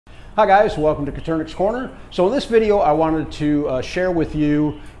Hi guys, welcome to Coturnix Corner. So in this video I wanted to share with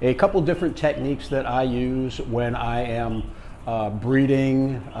you a couple different techniques that I use when I am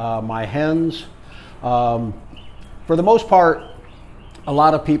breeding my hens. For the most part, a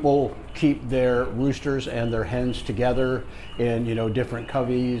lot of people keep their roosters and their hens together in different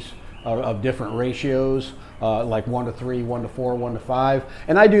coveys of different ratios, like 1:3, 1:4, 1:5,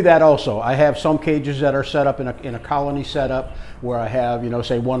 and I do that also. I have some cages that are set up in a colony setup where I have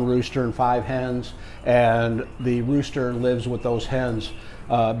say one rooster and 5 hens, and the rooster lives with those hens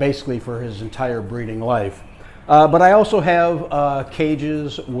basically for his entire breeding life. But I also have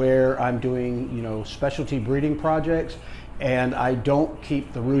cages where I'm doing specialty breeding projects, and I don't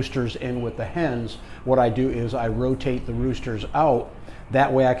keep the roosters in with the hens. What I do is I rotate the roosters out.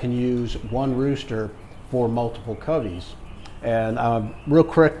 That way I can use one rooster for multiple coveys. And real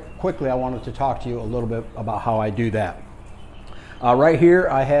quickly, I wanted to talk to you a little bit about how I do that. Right here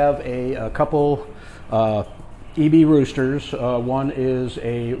I have a couple EB roosters. One is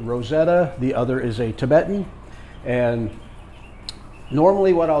a Rosetta, the other is a Tibetan. And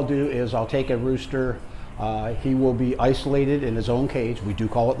normally what I'll do is I'll take a rooster, he will be isolated in his own cage. We do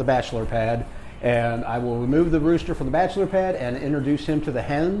call it the bachelor pad. And I will remove the rooster from the bachelor pad and introduce him to the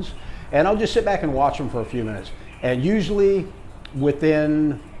hens. And I'll just sit back and watch him for a few minutes. And usually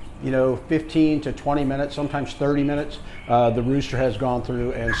within 15 to 20 minutes, sometimes 30 minutes, the rooster has gone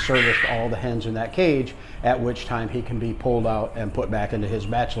through and serviced all the hens in that cage, at which time he can be pulled out and put back into his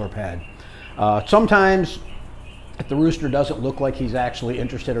bachelor pad. Sometimes if the rooster doesn't look like he's actually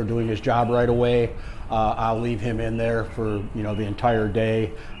interested or doing his job right away, I'll leave him in there for the entire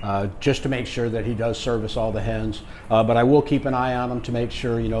day, just to make sure that he does service all the hens. But I will keep an eye on him to make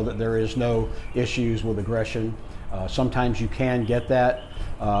sure that there is no issues with aggression. Sometimes you can get that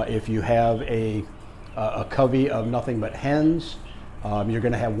if you have a covey of nothing but hens. You're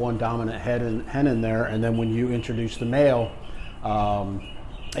going to have one dominant hen in there, and then when you introduce the male,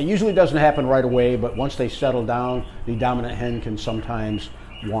 it usually doesn't happen right away, but once they settle down, the dominant hen can sometimes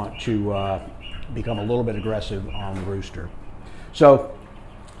want to become a little bit aggressive on the rooster. So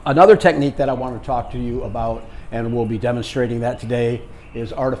another technique that I want to talk to you about, and we'll be demonstrating that today,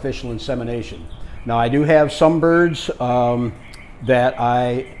 is artificial insemination. Now I do have some birds that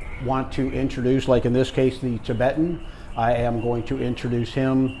I want to introduce, like in this case the Tibetan. I am going to introduce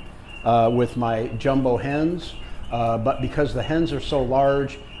him with my jumbo hens. But because the hens are so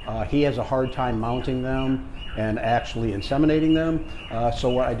large, he has a hard time mounting them and actually inseminating them. So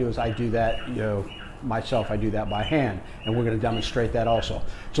what I do is I do that myself. I do that by hand, and we're going to demonstrate that also.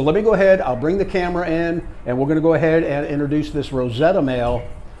 So let me go ahead. I'll bring the camera in, and we're going to go ahead and introduce this Rosetta male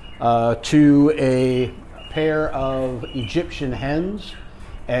to a pair of Egyptian hens,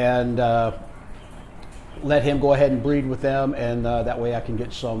 and let him go ahead and breed with them, and that way I can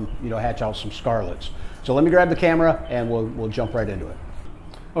get some, hatch out some scarlets. So let me grab the camera and we'll jump right into it.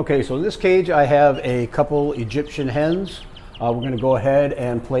 Okay, so in this cage I have a couple Egyptian hens. We're going to go ahead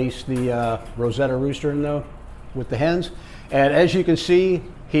and place the Rosetta rooster in there with the hens. And as you can see,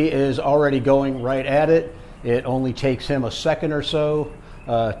 he is already going right at it. It only takes him a second or so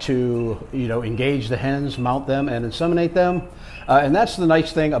to engage the hens, mount them, and inseminate them. And that's the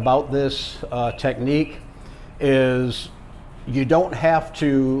nice thing about this technique, is you don't have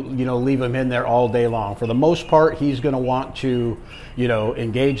to leave him in there all day long. For the most part, he's going to want to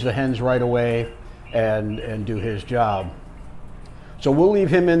engage the hens right away and do his job. So we'll leave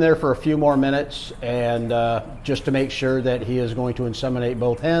him in there for a few more minutes, and just to make sure that he is going to inseminate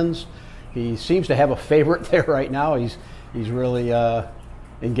both hens. He seems to have a favorite there right now. He's really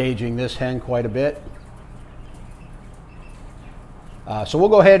engaging this hen quite a bit. So we'll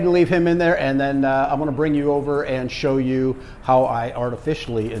go ahead and leave him in there, and then I'm going to bring you over and show you how I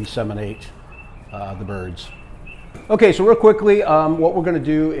artificially inseminate the birds. Okay, so real quickly, what we're going to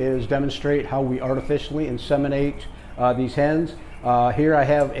do is demonstrate how we artificially inseminate these hens. Here I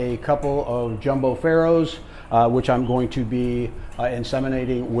have a couple of jumbo pharaohs, which I'm going to be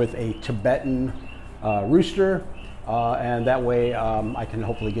inseminating with a Tibetan rooster, and that way I can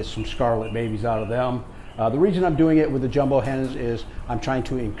hopefully get some scarlet babies out of them. The reason I'm doing it with the jumbo hens is I'm trying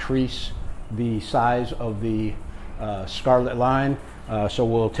to increase the size of the scarlet line. So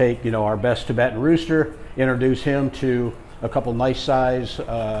we'll take our best Tibetan rooster, introduce him to a couple nice size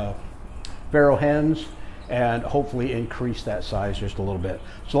pharaoh hens, and hopefully increase that size just a little bit.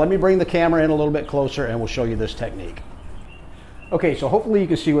 So let me bring the camera in a little bit closer and we'll show you this technique. Okay, so hopefully you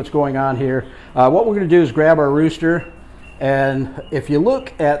can see what's going on here. What we're going to do is grab our rooster, and if you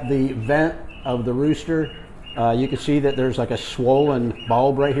look at the vent of the rooster, you can see that there's like a swollen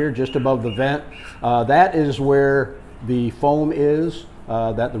bulb right here just above the vent. That is where the foam is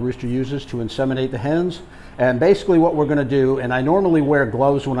that the rooster uses to inseminate the hens. And basically what we're going to do, and I normally wear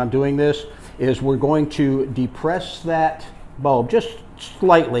gloves when I'm doing this, is we're going to depress that bulb just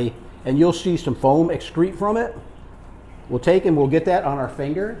slightly, and you'll see some foam excrete from it. We'll take and we'll get that on our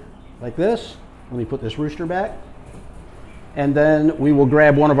finger like this. Let me put this rooster back. And then we will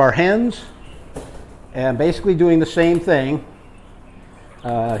grab one of our hens, and basically doing the same thing.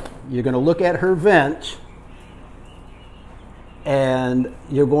 You're going to look at her vent, and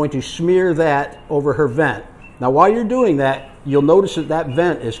you're going to smear that over her vent. Now while you're doing that, you'll notice that that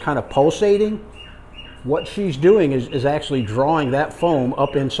vent is kind of pulsating. What she's doing is actually drawing that foam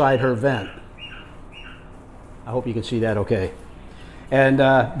up inside her vent. I hope you can see that okay. And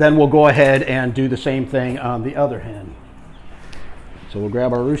then we'll go ahead and do the same thing on the other hen. So we'll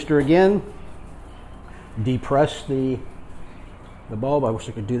grab our rooster again, depress the bulb. I wish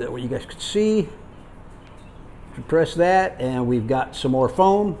I could do that where you guys could see. Depress that, and we've got some more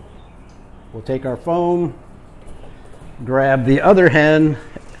foam. We'll take our foam, grab the other hen,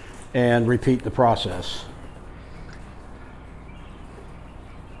 and repeat the process.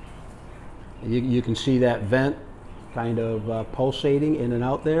 You can see that vent kind of pulsating in and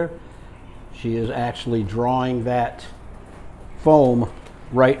out there. She is actually drawing that foam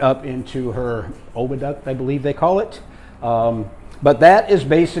right up into her oviduct, I believe they call it. But that is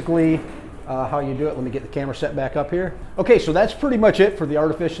basically how you do it. Let me get the camera set back up here. Okay, so that's pretty much it for the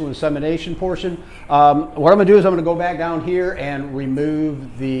artificial insemination portion. What I'm going to do is I'm going to go back down here and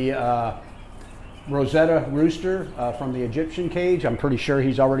remove the Rosetta rooster from the Egyptian cage. I'm pretty sure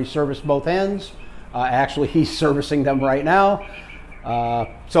he's already serviced both hens. Actually, he's servicing them right now.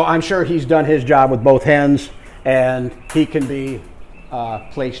 So I'm sure he's done his job with both hens, and he can be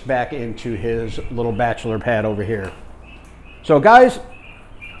placed back into his little bachelor pad over here. So guys,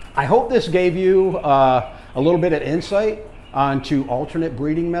 I hope this gave you a little bit of insight onto alternate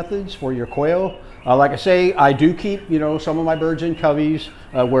breeding methods for your quail. Like I say, I do keep, some of my birds in coveys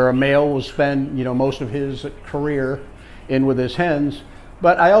where a male will spend, most of his career in with his hens.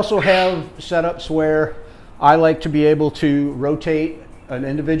 But I also have setups where I like to be able to rotate an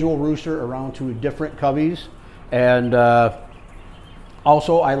individual rooster around to different coveys. And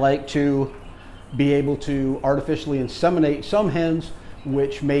also I like to be able to artificially inseminate some hens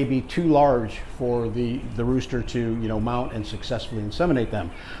which may be too large for the rooster to mount and successfully inseminate them.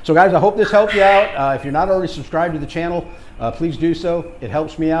 So guys, I hope this helped you out. If you're not already subscribed to the channel, please do so. It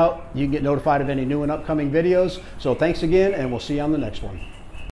helps me out. You can get notified of any new and upcoming videos. So thanks again, and we'll see you on the next one.